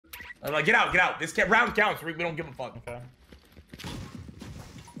I'm like, get out, get out. This round counts. We don't give a fuck. Okay.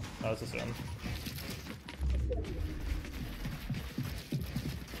 Oh, it's a ZENN.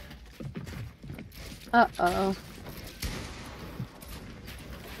 Uh-oh.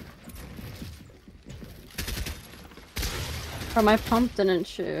 Oh, my pump didn't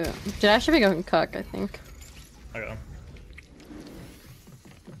shoot. Dude, I should be going cuck, I think. Okay.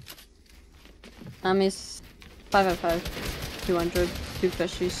 He's 5 out of 5. 200. 2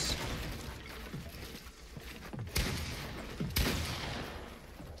 fishies.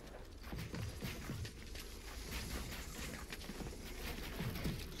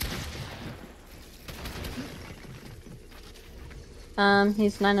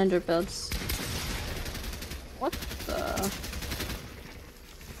 He's 900 builds. What the?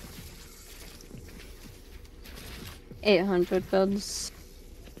 800 builds.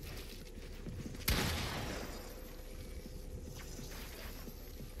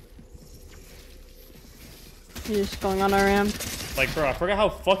 He's just going on our ramp. Like, bro, I forgot how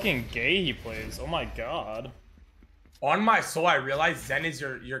fucking gay he plays. Oh my god. On my soul, I realized ZENN is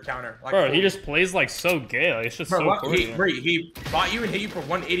your counter. Like, Bro, he just plays like so gay. Like, it's just so corny. He bought you and hit you for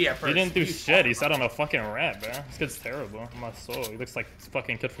 180 at first. He didn't do shit. He sat on a fucking ramp, bro. This kid's terrible. On my soul. He looks like this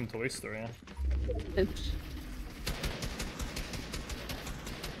fucking kid from Toy Story. Oops.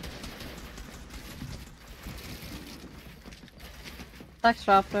 Flex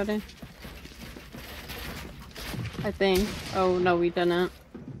dropped already. I think. Oh no, we didn't.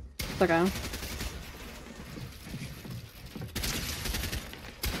 It's okay.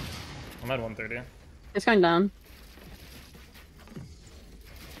 I'm at 130. It's going down.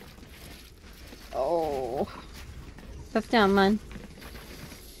 Oh. 50 on mine.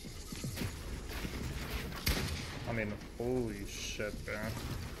 I mean, holy shit, bro.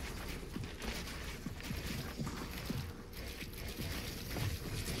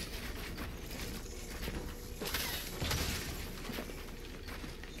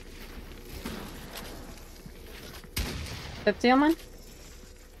 $50 on mine.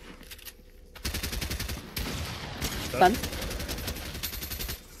 Done.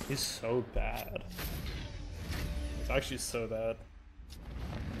 He's so bad. It's actually so bad.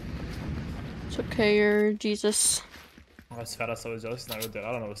 It's okay, you're Jesus. Oh, as fat as I was just never did.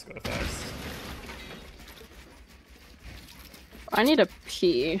 I don't know what's going fast. I need a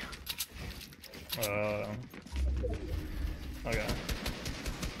pee. Okay.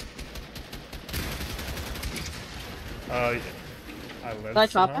 I lived. Did I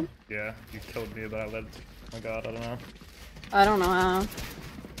chop him? Yeah, you killed me, but I lived. Oh my god, I don't know. I don't know how.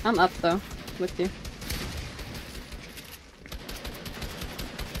 I'm up though, with you.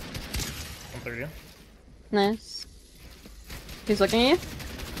 130. Nice. He's looking at you.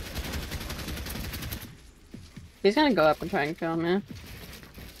 He's gonna go up and try and kill me.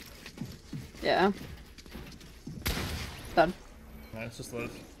 Yeah. Done. Nice, just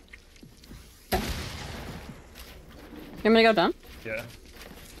live. Okay. You want me to go down? Yeah.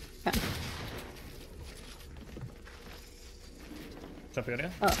 Okay. Jump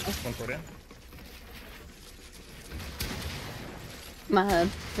area. Oh. 140. My head.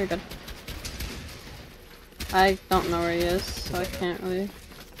 You're good. I don't know where he is, so I can't really.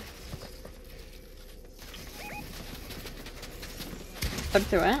 Put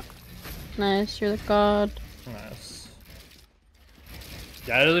through it. Nice, you're the god. Nice.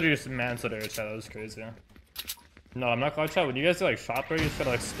 Yeah, I literally just mansled air chat. That was crazy. No, I'm not cloud chat. When you guys do like shot throw, you just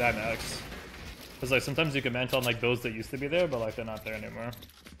gotta like spam X. Cause like sometimes you can mantle on like those that used to be there, but like they're not there anymore.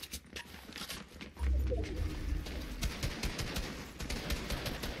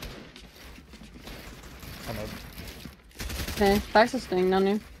 I'm up. Okay, Fax is staying down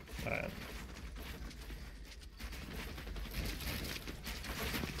here. Alright.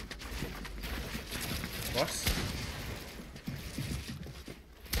 Box?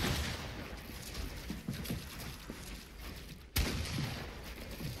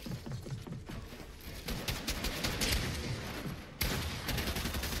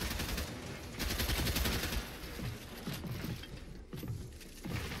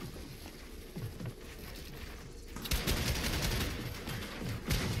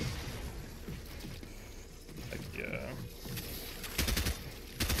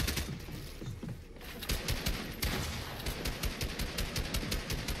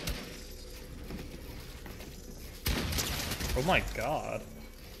 Oh my god.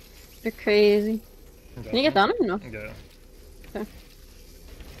 You're crazy. Okay. Can you get down or no? Yeah. Okay.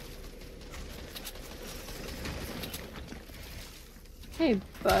 Hey,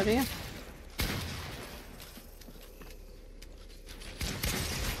 buddy. Hi,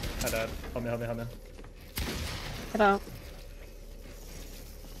 Dad. Help me, help me, help me. Get out.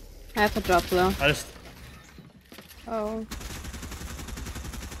 I have to drop low. I just. Oh.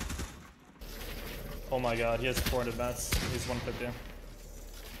 Oh my god, he has 400 mats. He's 150.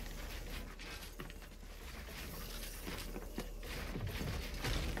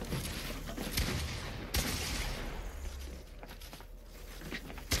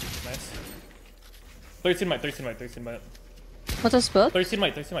 Nice. 13 might, 13 might, 13 might. What's a split? 13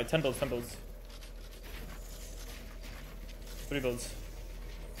 might, 13 might, 10 builds, 10 builds. 3 builds.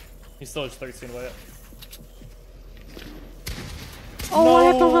 He's still just 13 away. Oh, No!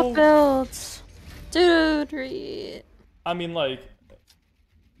 I don't have builds. Dude, Reet. I mean, like.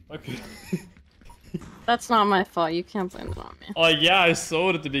 Okay. That's not my fault. You can't blame it on me. Oh, yeah, I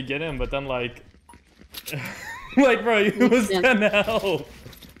sold at the beginning, but then, like. Like, bro, it was 10 health.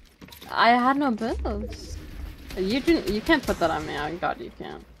 I had no builds. You didn't. You can't put that on me. Oh God, you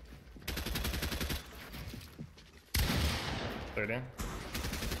can't. 30.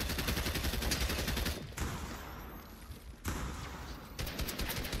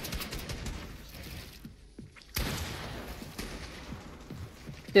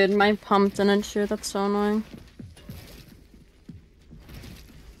 Dude, my pump didn't shoot. That's so annoying.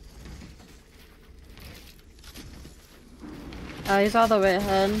 He's all the way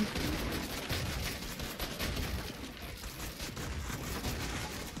ahead.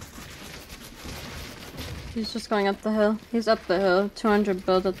 He's just going up the hill. He's up the hill. 200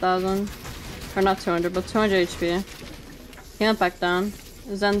 build, 1,000. Or not 200, but 200 HP. He went back down.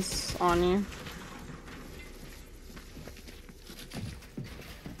 Zen's on you.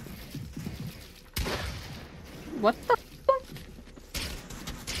 What the fuck?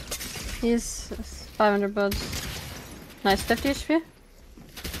 He's 500 builds. Nice, 50 HP.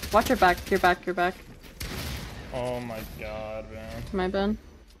 Watch your back, your back, your back. Oh my god, man. My bad.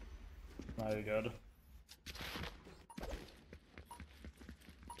 Now you're good.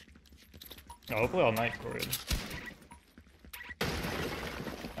 Oh, hopefully all night cord.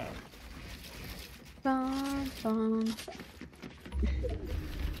 Oh. Dun, dun.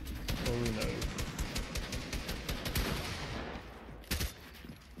 Oh no.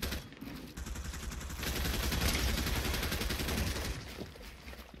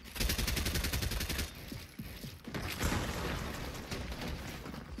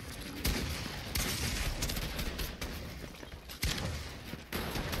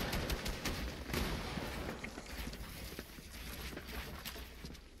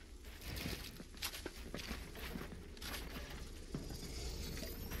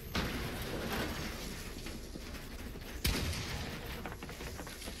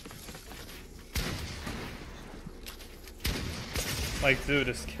 Like, dude,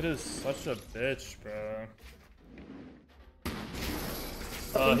 this kid is such a bitch, bro.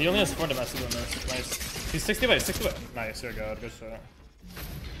 He only has 400 messages on this. Nice. He's 60 by 60 by. Nice, you're good. Good shot.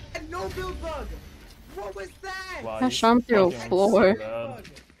 No build bug. What was that? Wow, I he's shot him through a fucking floor. so bad.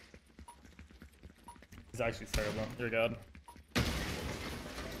 He's actually terrible. You're good.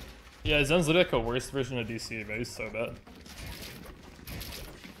 Yeah, Zen's literally like a worse version of DC, but he's so bad.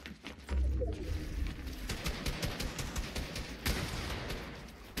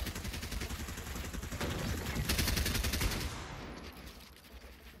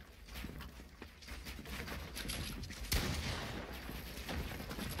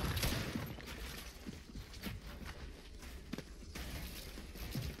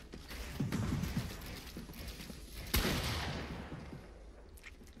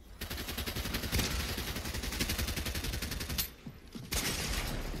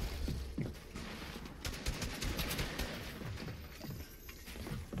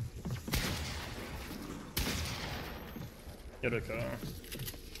 Get a car.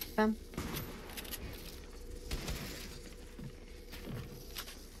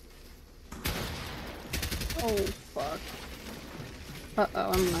 Oh fuck.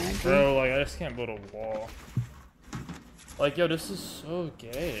 Uh-oh, I'm lagging. Bro, like, I just can't build a wall. Like, yo, this is so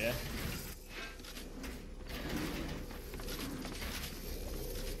gay.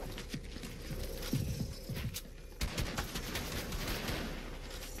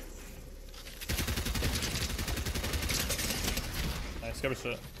 Nice, cover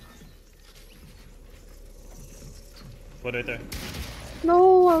shit. What right there?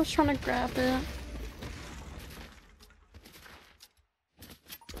 No, I was trying to grab it.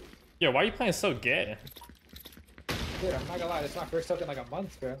 Yo, why are you playing so gay? Dude, I'm not gonna lie, it's my first up in like a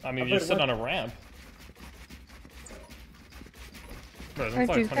month, bro. I mean, you're sitting on a ramp. Bro, it's Where'd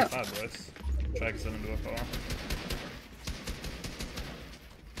like you go? 25 bullets. Drags it into a car.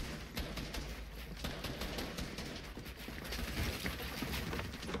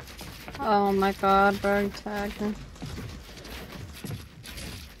 Oh my god, Berg tagged me.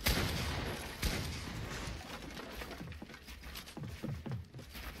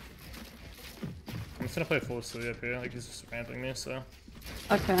 I'm just gonna play full sleep up here, like he's just ramping me, so.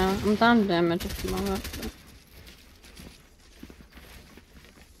 Okay, I'm down damage at the moment. But...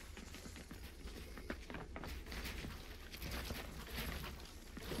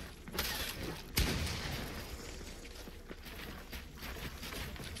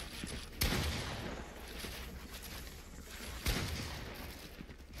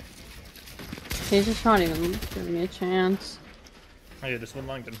 He's just not even giving me a chance. Oh yeah, this one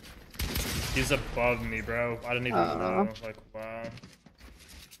lunged him. He's above me, bro. I didn't even know. Like, wow.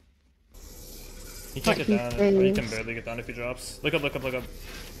 He can't get down. Or he can barely get down if he drops. Look up, look up, look up.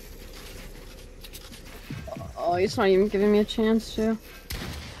 Oh, he's not even giving me a chance to. You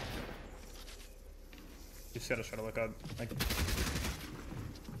just gotta try to look up. Like,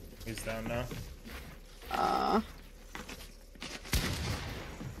 he's down now. I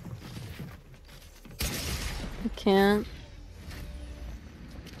can't.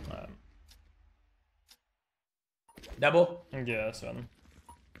 Double. Yeah, son.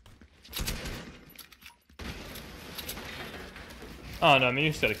 Oh no, I mean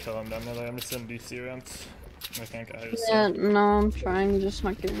you just gotta kill him down there. Like, I'm just in DC ramped. I can't get higher. Yeah, no, I'm trying. He's just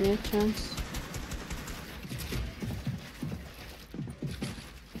not giving me a chance.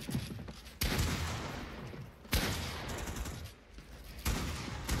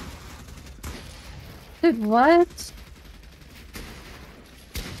 Dude, what?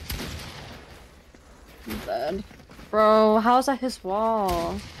 I'm dead. Bro, how's that his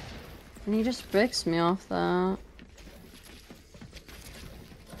wall? And he just breaks me off that.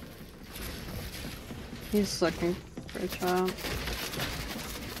 He's looking for a trap.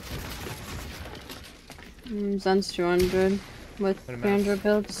 Zenn's 200 with 300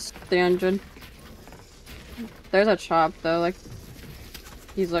 builds. 300. There's a chop though, like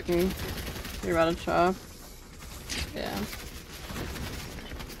he's looking. You're about to chop. Yeah.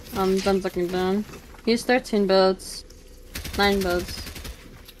 Zenn's looking down. He's 13 builds. 9 builds.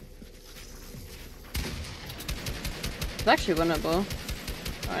 It's actually winnable.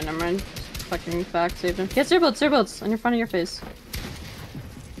 Alright, never mind. Fucking fact saved him. Get 0 builds on your front of your face.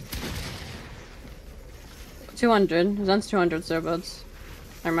 200. Zenn's 200 0 builds.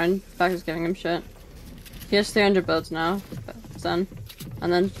 Never mind. Fact is giving him shit. He has 300 builds now. Zen.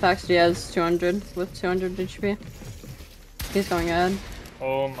 And then FAXUTY has 200 with 200 HP. He's going ahead.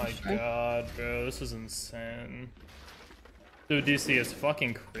 Oh my god, bro. This is insane. Dude, DC is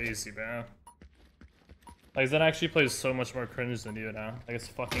fucking crazy, bro. Like, ZENN actually plays so much more cringe than you now. Like, it's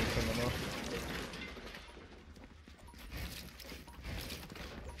fucking criminal.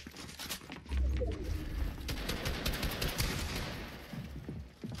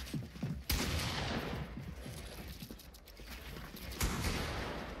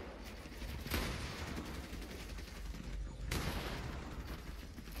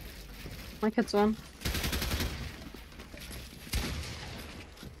 My kid's one.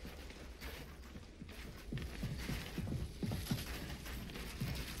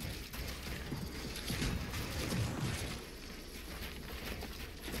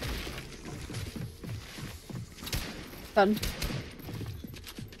 Done.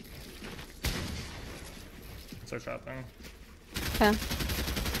 Start trapping. Okay.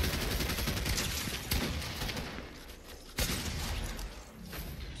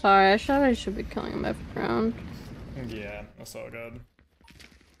 Sorry, I should be killing him every round. Yeah, that's all good.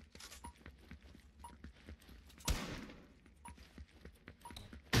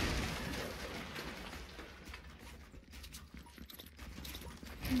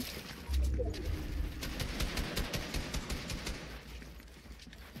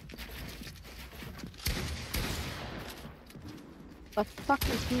 The fuck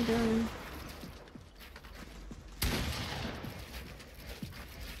is he doing?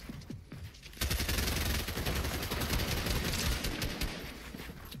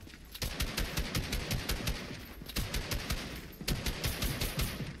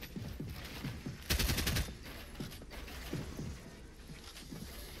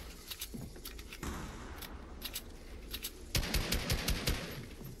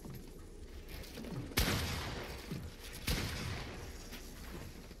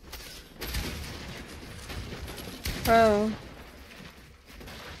 Bro.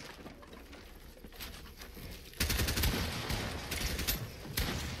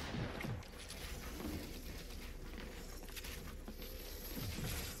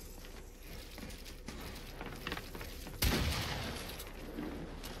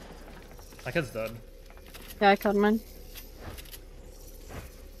 My kid's dead. Yeah, I killed mine.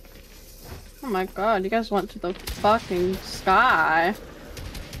 Oh my god, you guys went to the fucking sky.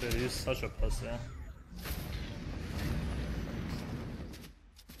 Dude, he's such a pussy.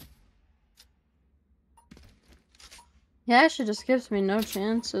 Yeah, she just gives me no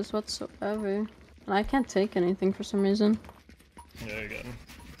chances whatsoever. And I can't take anything for some reason. Yeah, you're good.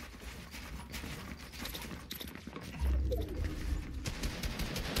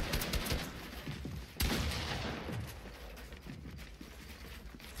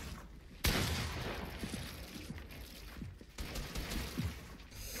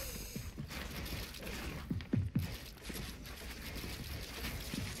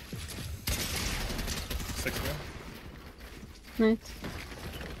 Nice.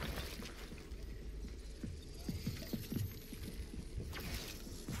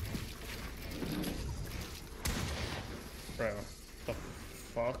 Bro, the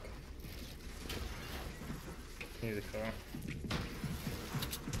fuck? Need to go.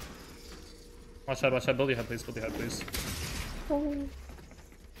 Watch out, build your head please,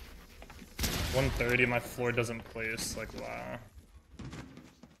 130, my floor doesn't place, like wow.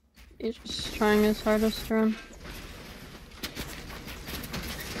 He's just trying his hardest to run.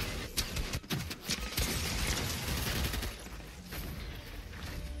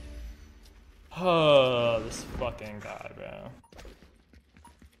 Oh, this fucking guy, bro.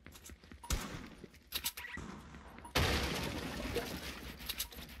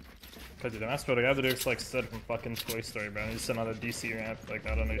 Cause dude, I'm asking the guy that looks like Sid from fucking Toy Story, bro. He's sitting on a DC ramp, like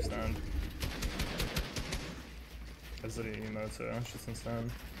I don't understand. Is it an emo too? It's just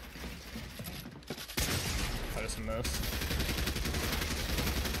insane. I just missed.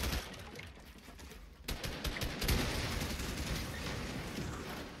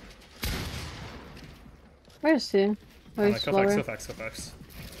 Where is he? Oh, he's Go slower. fax.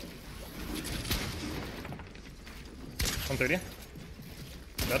 130.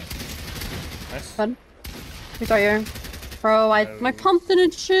 Dead. Nice. Bud. We got your... Bro, my pump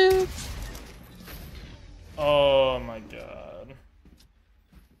didn't shoot! Oh my god.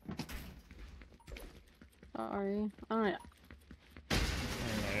 Sorry. I don't know. Oh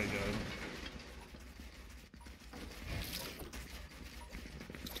my god.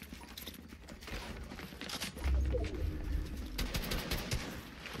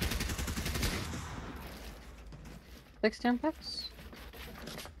 Six packs?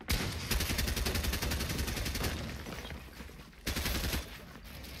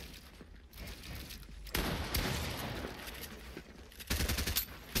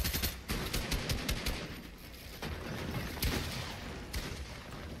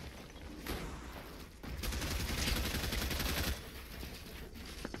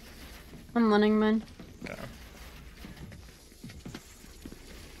 I'm running, man. Okay.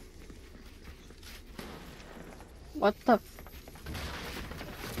 What the f-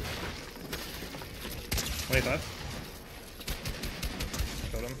 25.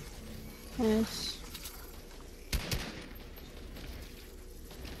 Got him. Yes.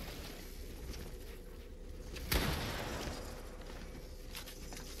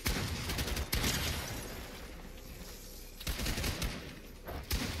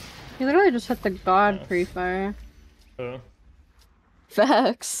 He literally just hit the god Nice. pre-fire. Who?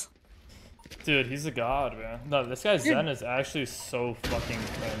 Facts. Dude, he's a god, man. No, this guy ZENN is actually so fucking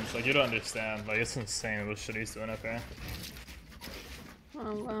cringe. Like, you don't understand. Like, it's insane the shit he's doing up here.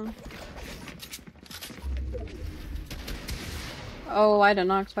 Oh wow. Oh, I did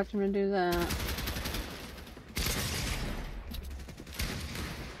not expect him to do that.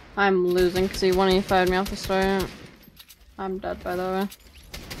 I'm losing because he 185'd me off the start. I'm dead, by the way.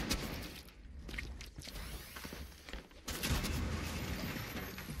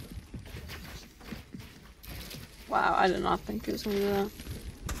 Wow, I did not think he was gonna do that.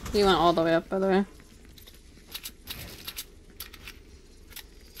 He went all the way up, by the way.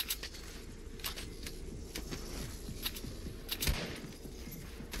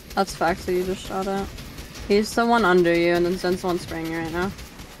 That's facts that you just shot at. He's the one under you, and then ZENN's the one spraying you right now.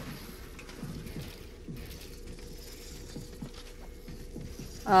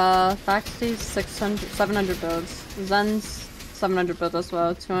 FAXUTY's 700 builds. ZENN's 700 builds as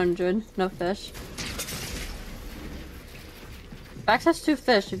well, 200, no fish. Fax has 2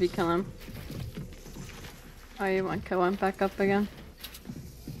 fish if you kill him. Oh, you want to kill him back up again?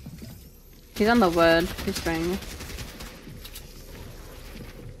 He's on the wood. He's spraying you.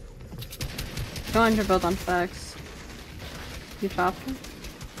 200 build on Fax. You chopped him?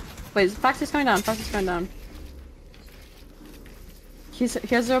 Wait, Fax is going down. Fax is going down. He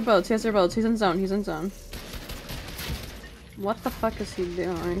has 0 builds. He has 0 builds. He's in zone. He's in zone. What the fuck is he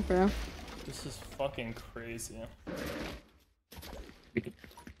doing, bro? This is fucking crazy.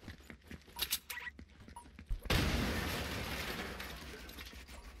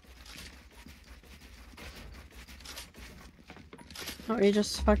 Oh, he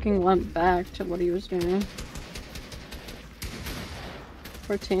just fucking went back to what he was doing.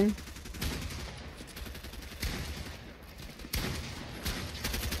 14.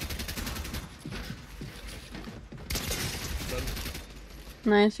 Good.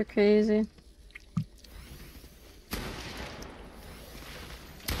 Nice, you're crazy.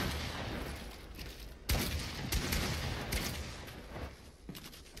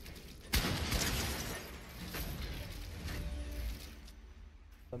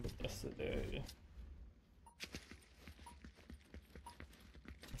 Yesterday.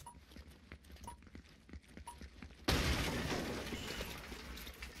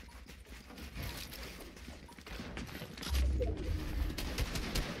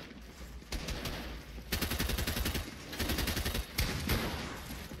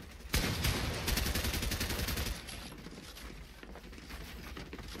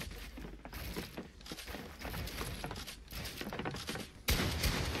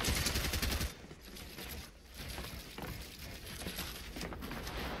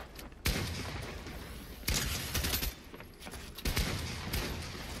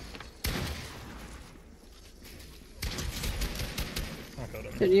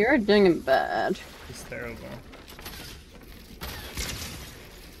 Dude, you're doing it bad. It's terrible.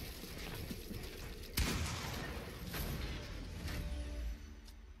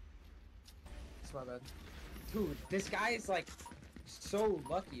 That's my bad. Dude, this guy is like so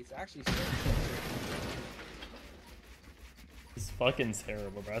lucky. It's actually so It's fucking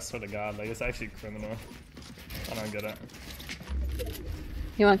terrible, bro. I swear to God, like it's actually criminal. I don't get it.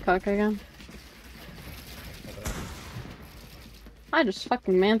 You want cock again? I just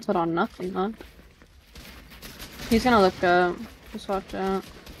fucking mantled on nothing, huh? He's gonna look up. Just watch out.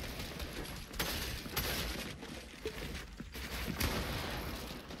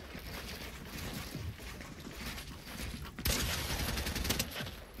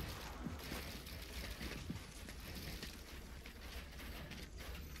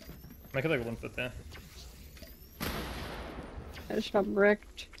 Make it like 150. I just got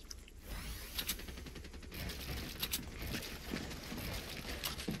bricked.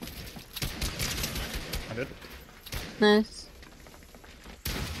 I did. Nice.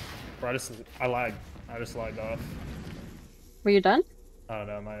 Bro, I lagged. I just lagged off. Were you done? I don't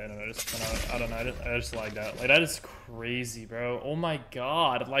know, my internet just went out. I don't know, I just lagged out. Like, that is crazy, bro. Oh my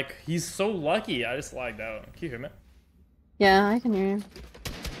God. Like, he's so lucky. I just lagged out. Can you hear me? Yeah, I can hear you.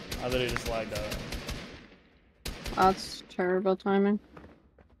 I literally just lagged out. That's terrible timing.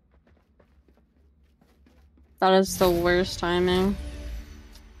 That is the worst timing.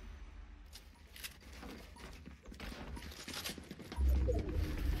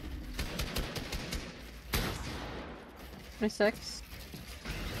 Six.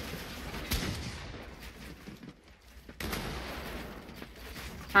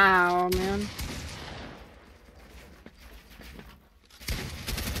 Ow, man.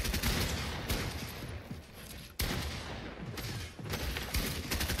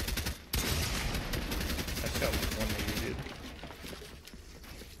 I just got one maybe, dude.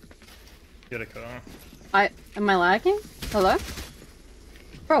 Get a car. Am I lagging? Hello?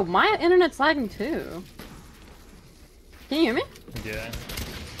 Bro, my internet's lagging too. Can you hear me? Yeah.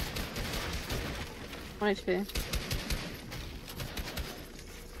 1 HP.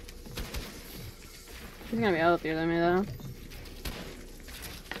 He's gonna be healthier than me though.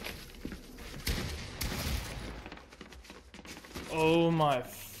 Oh my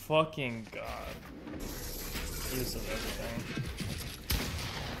fucking God. Use of everything.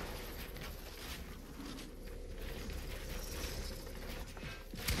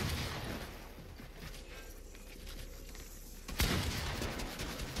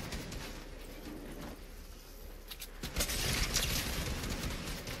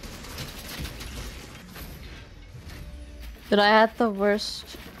 Did I had the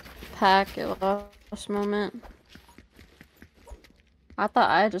worst pack at last moment? I thought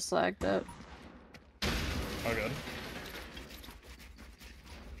I just lagged up. Oh, good.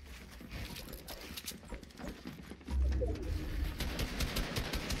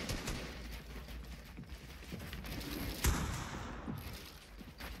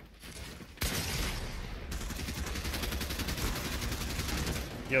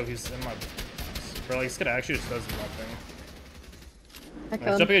 Yo, he's in my... Bro, like, this kid actually just does nothing. I Nice.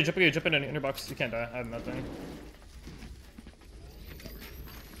 killed. Jump in your box. You can't die. I have nothing.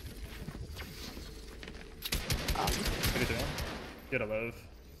 What are you doing? Get a live.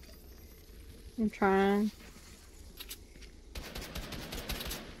 I'm trying.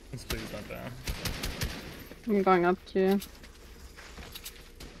 Let's please not die. I'm going up to.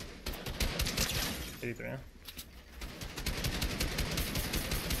 83.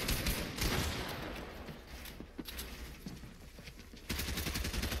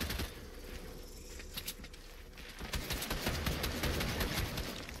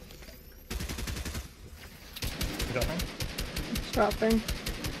 Dropping. It's dropping.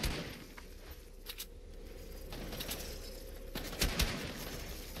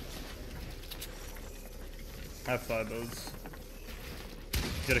 I have 5 builds.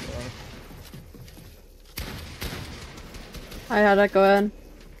 Get a kill him. I had it, go ahead.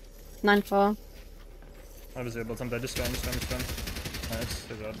 9 fall. I have 0 builds. I'm dead. Just spam. Nice.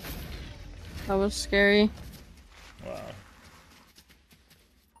 Good job. That was scary. Wow.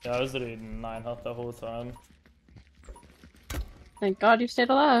 Yeah, I was literally 9 health the whole time. Thank God you stayed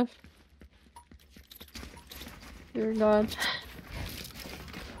alive. Dear God.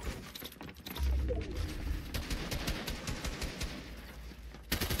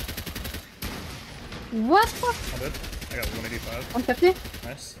 What the? I'm dead. I got 185. 150?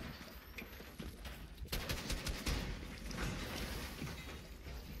 Nice.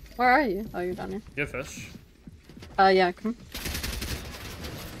 Where are you? Oh, you're down here. You have fish. Yeah, come.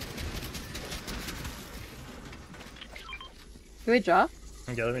 Do we drop?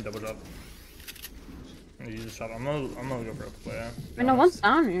 Yeah, let me double drop. You just drop. I'm gonna go for a play. Yeah. I know one's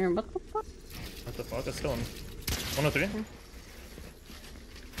down here. What the fuck? What the fuck? It's still in 103.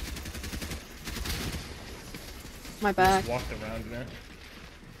 My back. Just walked around me.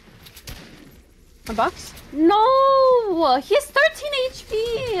 My box? No! He's 13 HP!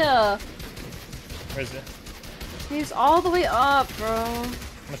 Where is he? He's all the way up, bro. How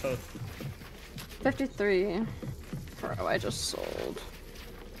much health? 53. Bro, I just sold.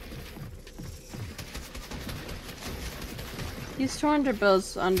 He's 200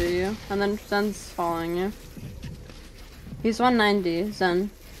 bills under you, and then Zen's following you. He's 190, Zen.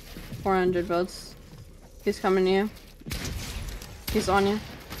 400 builds. He's coming to you. He's on you.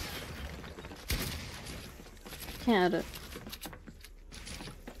 Can't edit.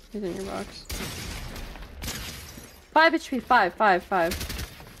 He's in your box. 5 HP, 5.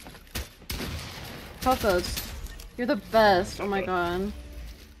 12 builds. You're the best, oh my god.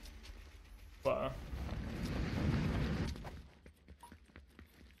 Wow.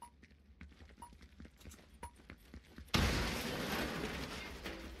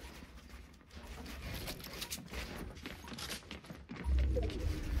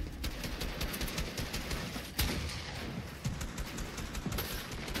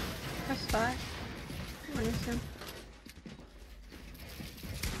 Press 5. Understand.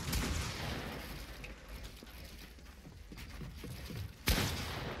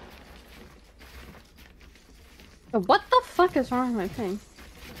 What the fuck is wrong with my ping?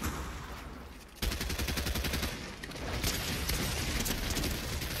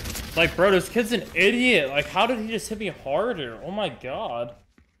 Like, bro, this kid's an idiot. Like, how did he just hit me harder? Oh my god.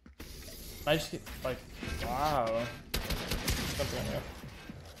 I just get, like, wow. Something like that.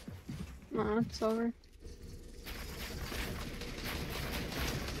 No, it's over.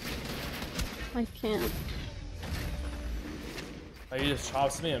 I can't. Like, he just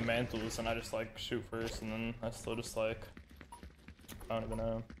chops me in mantles, and I just, like, shoot first, and then I still just, like, I don't even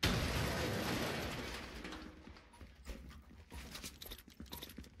know.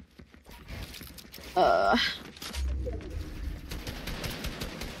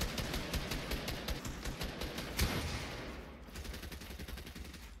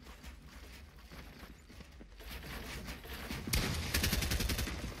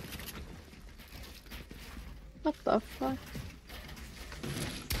 What the fuck?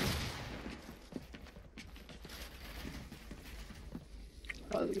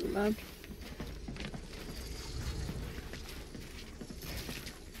 Probably mad.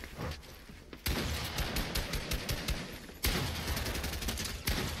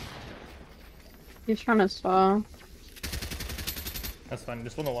 He's trying to stall. That's fine,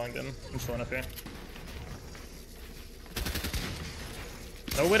 just want to long gun. I'm chilling up here.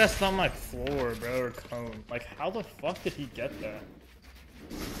 No way, that's not my floor, bro, or cone. Like, how the fuck did he get that?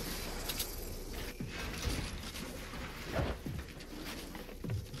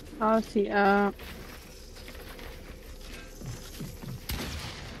 How's he out?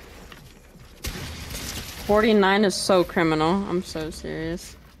 $49 is so criminal. I'm so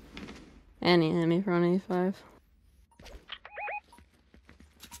serious. And he hit me for 185.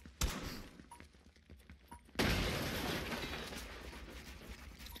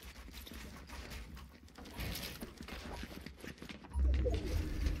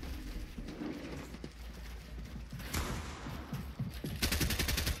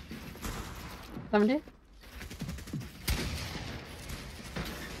 $70?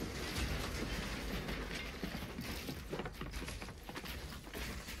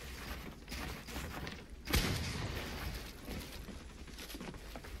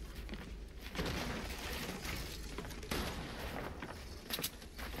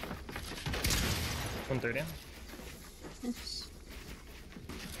 $130. Nice.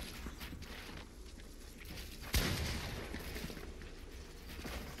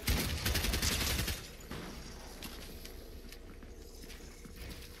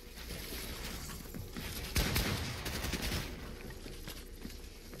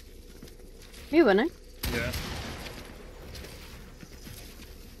 Are you winning? Yeah.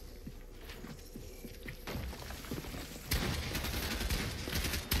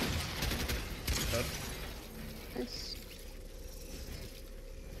 Good. Nice.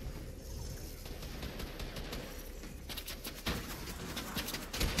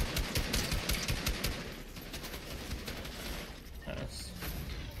 Nice.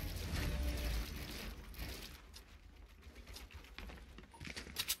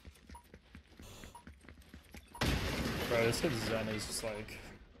 Bro, this kid Zen is just like,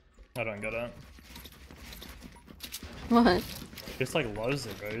 I don't get it. What? He just like loves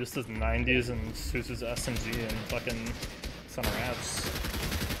it, bro. He just does 90s and uses SMG and fucking center apps.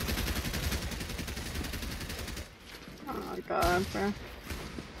 Oh god, bro.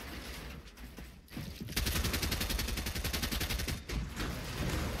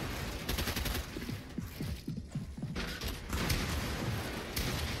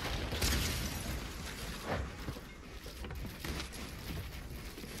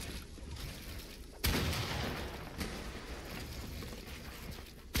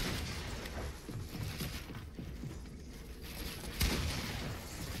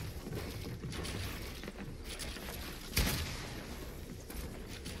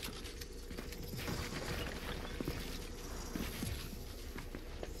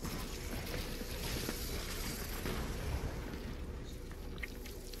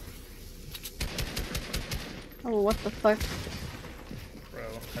 Oh, what the fuck? Bro,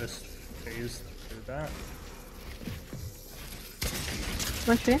 I just phased through that.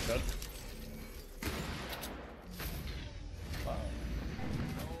 Much for you? Good.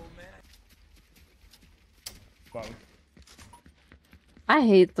 Wow. I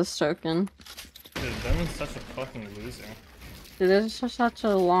hate this token. Dude, Den's such a fucking loser. Dude, this is just such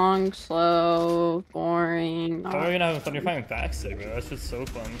a long, slow, boring. How are you gonna have fun? You're playing FAXUTY, bro. That's just so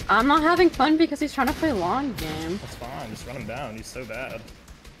fun. I'm not having fun because he's trying to play long game. That's fine. Just run him down. He's so bad.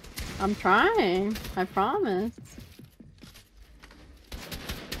 I'm trying. I promise.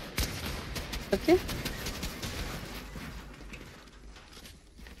 Okay.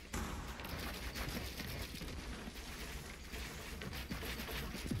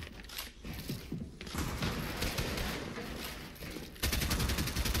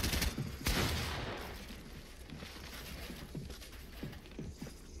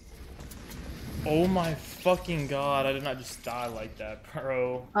 Oh my fucking god, I did not just die like that,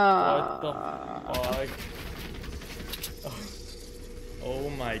 bro. What the fuck? Oh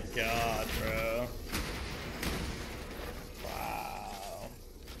my god, bro. Wow.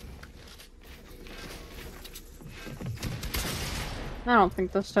 I don't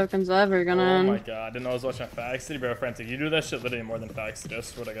think this token's ever gonna Oh end. my god, I didn't know I was watching FAXUTY, bro. Frantic, you do that shit literally more than FAXUTY, I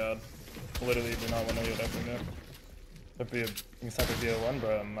swear to god. Literally do not want to know what I can do. It'd be a, it's not gonna be a one,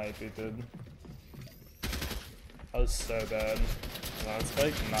 bro. It might be, dude. That was so bad. No, it's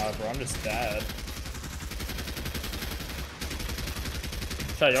like, nah, bro, I'm just bad.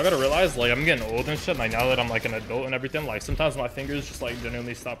 Chat, y'all gotta realize, like, I'm getting old and shit, like, now that I'm, like, an adult and everything, like, sometimes my fingers just, like,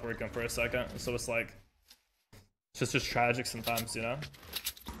 genuinely stop working for a second, so it's, like, it's just tragic sometimes, you know?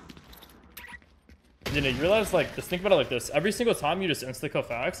 You know, you realize, like, just think about it like this, every single time you just insta-kill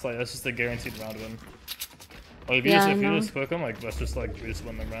Fax, like, that's just a guaranteed round win. Like, if you, Yeah, if you I know. just click them, like, that's just, like, you just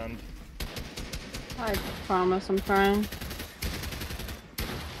win the round. I promise I'm trying.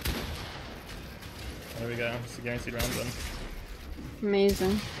 There we go, it's a guaranteed round win.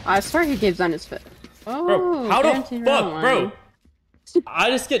 Amazing. I swear he gave Zen his fit. Oh, Bro, how the guaranteed round fuck, bro? one.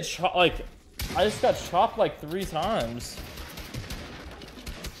 I just get chopped, I just got chopped like 3 times.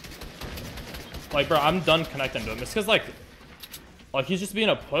 Like, bro, I'm done connecting to him. It's cause like he's just being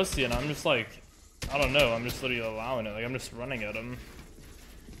a pussy, and I'm just like, I don't know. I'm just literally allowing it. Like, I'm just running at him.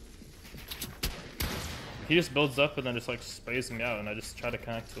 He just builds up and then just like sprays me out, and I just try to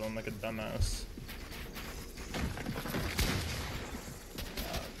connect to him like a dumbass.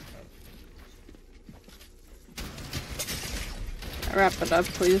 Wrap it up,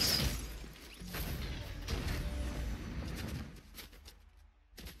 please.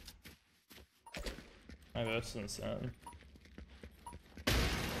 Oh, that's insane.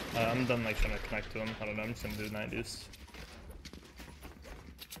 I'm done like trying to connect to him. I don't know. I'm just gonna do 90s.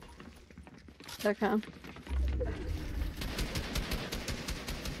 Okay.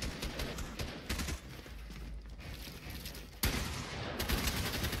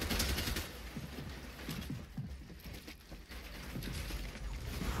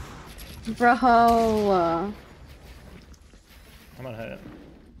 Bro. I'm on hit.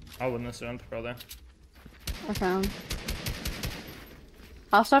 I'll win this round, probably. Okay.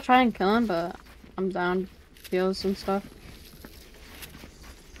 I'll start trying to kill him, but I'm down heals and stuff.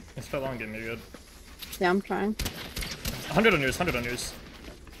 It's quite long game, you're good. Yeah, I'm trying. 100 on yours, 100 on yours.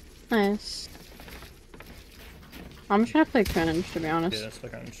 Nice. I'm just gonna play cringe, to be honest. Yeah, it's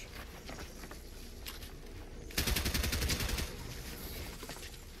like orange.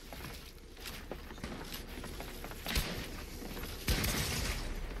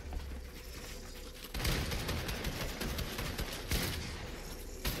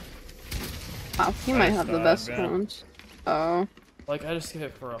 Wow, he might Nice have the dive, best man. clones. Oh. Like, I just get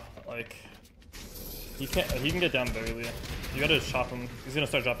hit for a, like... He can get down barely. You gotta chop him. He's gonna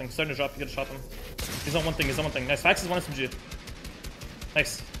start dropping. He's starting to drop, you gotta chop him. He's on one thing, he's on one thing. Nice, Fax is 1 SMG.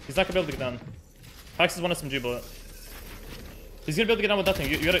 Nice. He's not gonna be able to get down. Fax is 1 SMG bullet. He's gonna be able to get down with nothing.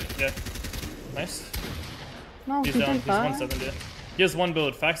 You gotta, yeah. Nice. No, He's he down, did he's that. 170. He has 1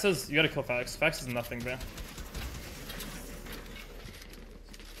 build. Fax says, you gotta kill Fax. Fax is nothing, bro.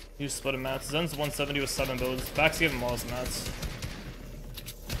 You split him mats. Zen's 170 with 7 builds. Fax gave him walls and mats.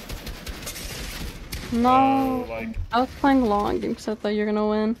 No. Like, I was playing long because I thought you were gonna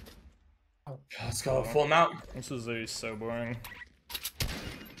win. Let's go. Full mount. this is literally so boring.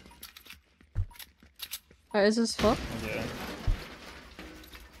 Alright, is this full? Yeah.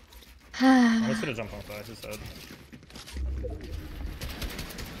 I'm just gonna jump on Fax's head.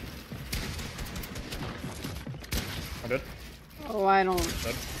 I'm good. Oh, I don't.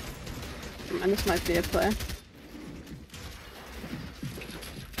 Good. And this might be a play.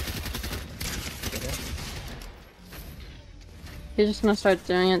 He's just gonna start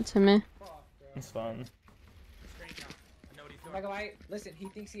doing it to me. It's fun. Like, listen, he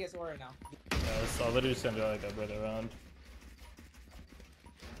thinks he has aura now. Yeah, so I'll literally just gonna do like a brother round.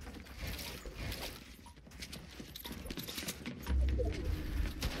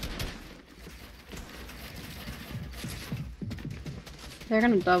 They're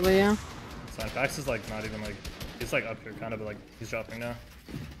gonna W. It's fine. Fax is like not even like, he's like up here kind of, but like he's dropping now.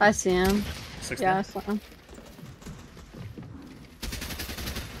 I see him. 60. Yeah, I saw him.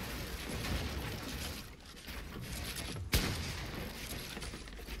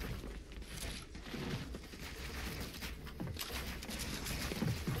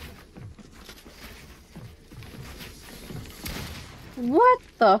 What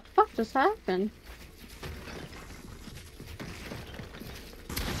the fuck just happened?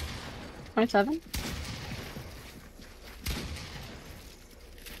 27?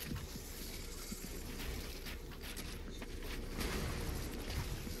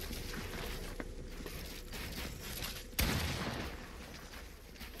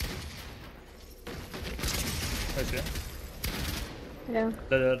 Right here. Yeah.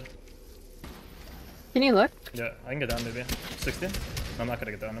 Dead. Can you look? Yeah, I can get down maybe. 60? No, I'm not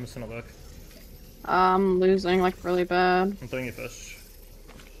gonna get down, I'm just gonna look. I'm losing like really bad. I'm throwing you fish.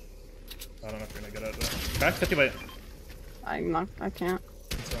 I don't know if you're gonna get it, but... Back 50 bite. I can't.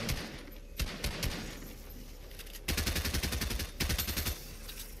 It's fine.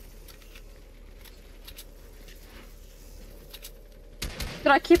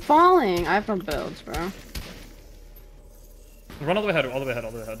 Dude, I keep falling. I have no builds, bro. Run all the way ahead, all the way ahead,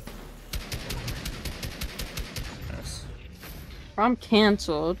 all the way ahead. Nice. Bro, I'm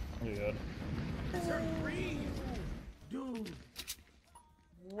cancelled. You're good. Dude,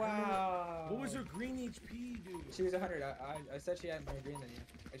 Wow. what was her green HP, dude? She was 100. I said she had more green than you.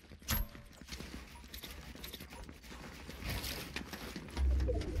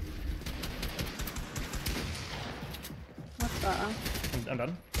 What the? I'm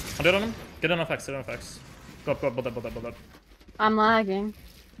done. I'm dead on him. Get on FX, get on FX. Go up, build up, build up. I'm lagging.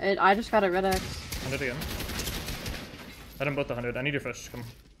 I just got a red X. 100 again. Let him both 100. I need your fish. Come.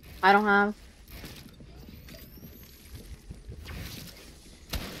 I don't have.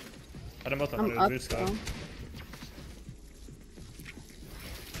 Let him both I'm 100. up Boost though. God.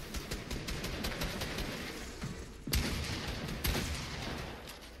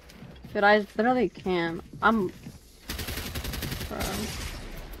 Dude, I literally can. I'm... Bro.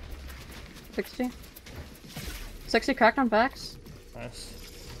 60? 60 cracked on backs? Nice.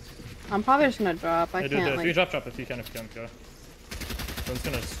 I'm probably just gonna drop. I Hey, dude, can't, if like... you drop if you can, go.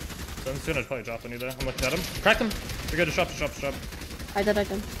 Sun's gonna probably drop on you there. I'm looking at him. Crack him! You're good, just drop. I did.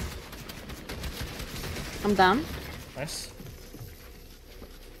 I'm down. Nice.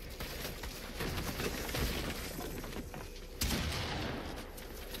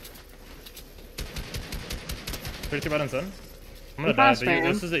 Pretty bad on Zen. I'm gonna die, but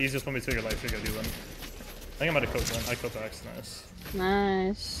this is the easiest one we took your life. You're gonna do one. I think I might have cooked one. I cooked X. Nice.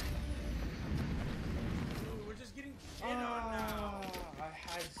 Nice.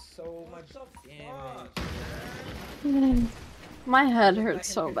 much damage. My head hurts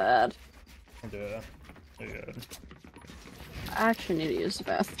so bad. Yeah. You're good. I actually need to use the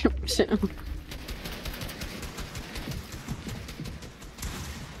bathroom too.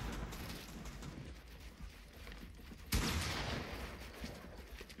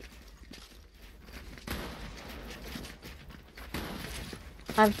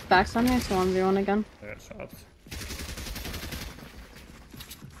 I have backs on me, so 1v1 again. I got shots.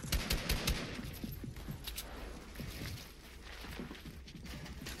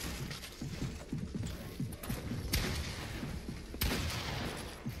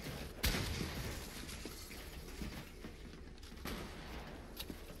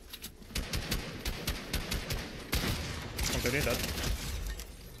 Dead.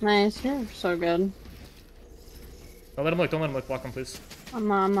 Nice, you're so good. Don't let him look, don't let him look. Block him, please. I'm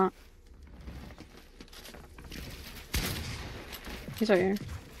not. He's right here.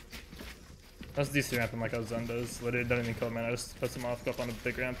 That's DC ramping like how Zen does. Literally doesn't even kill him, man. I just puts him off, go up on a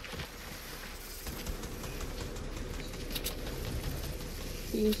big ramp.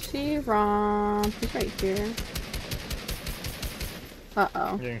 DC romp. He's right here.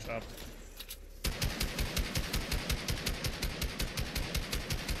 Uh-oh. Getting shot.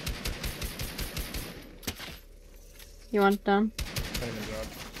 You want done? Don't even drop.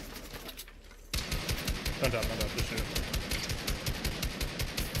 Don't drop, just shoot.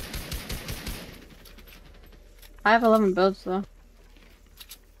 I have 11 builds though.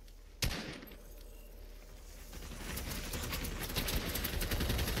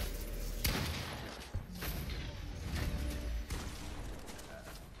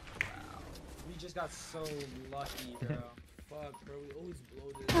 We just got so lucky, bro. Fuck, bro. We always blow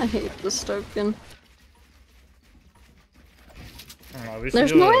this. I hate this token.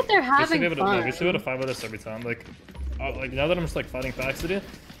 There's no way they're having fun. We should be able to fight with this every time. Like now that I'm just like fighting FAXUTY,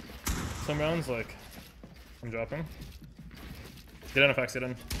 some rounds like I'm dropping. Get in a fax, get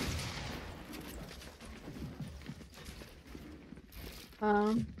in.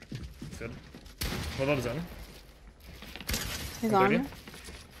 Good. What about ZENN? He's on me.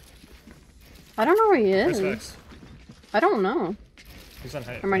 I don't know where he is. Fax. I don't know. He's on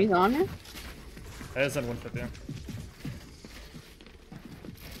height. He's on here? I just had 150.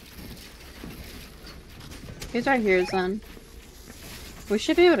 He's right here, Zen. We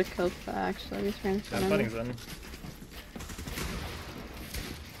should be able to kill Fax, so he's right in front I'm of me. fighting ZENN.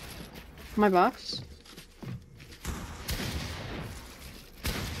 My box?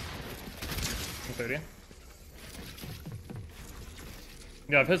 30.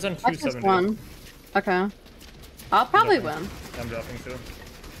 Yeah, I've hit ZENN Fax is 270. one. Okay. I'll probably win. I'm dropping too.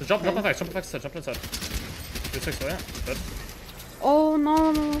 Just jump on FAX, jump inside. 2-6 away. Good. Oh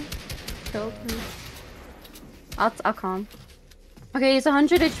no. Killed me. I'll calm. Okay, he's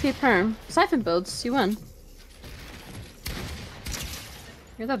 100 HP perm. Siphon builds, you win.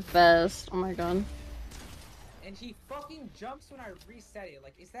 You're the best. Oh my god. And he fucking jumps when I reset it.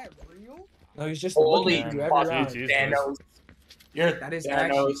 Like, is that real? No, he's just Holy looking at you every fuck, round. GG's, Thanos. You're That is Thanos.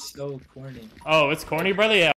 actually so corny. Oh, it's corny, brother? Yeah.